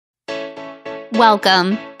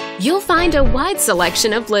welcome. You'll find a wide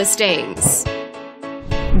selection of listings.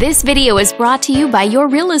 This video is brought to you by your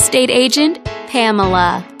real estate agent,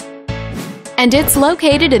 Pamela. And it's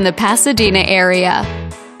located in the Pasadena area.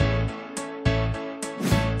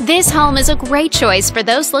 This home is a great choice for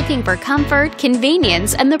those looking for comfort,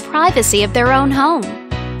 convenience, and the privacy of their own home.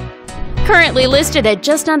 Currently listed at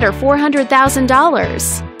just under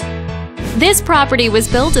 $400,000. This property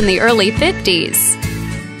was built in the early 50s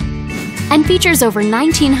and features over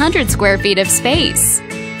 1,900 square feet of space,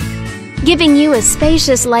 giving you a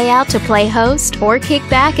spacious layout to play host or kick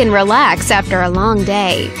back and relax after a long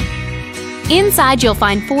day. Inside, you'll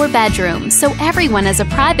find 4 bedrooms, so everyone has a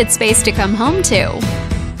private space to come home to,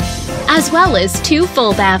 as well as 2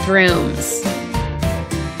 full bathrooms.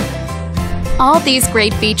 All these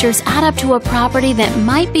great features add up to a property that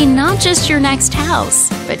might be not just your next house,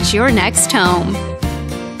 but your next home.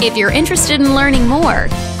 If you're interested in learning more,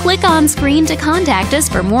 click on screen to contact us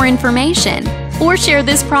for more information or share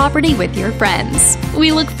this property with your friends.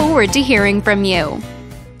 We look forward to hearing from you.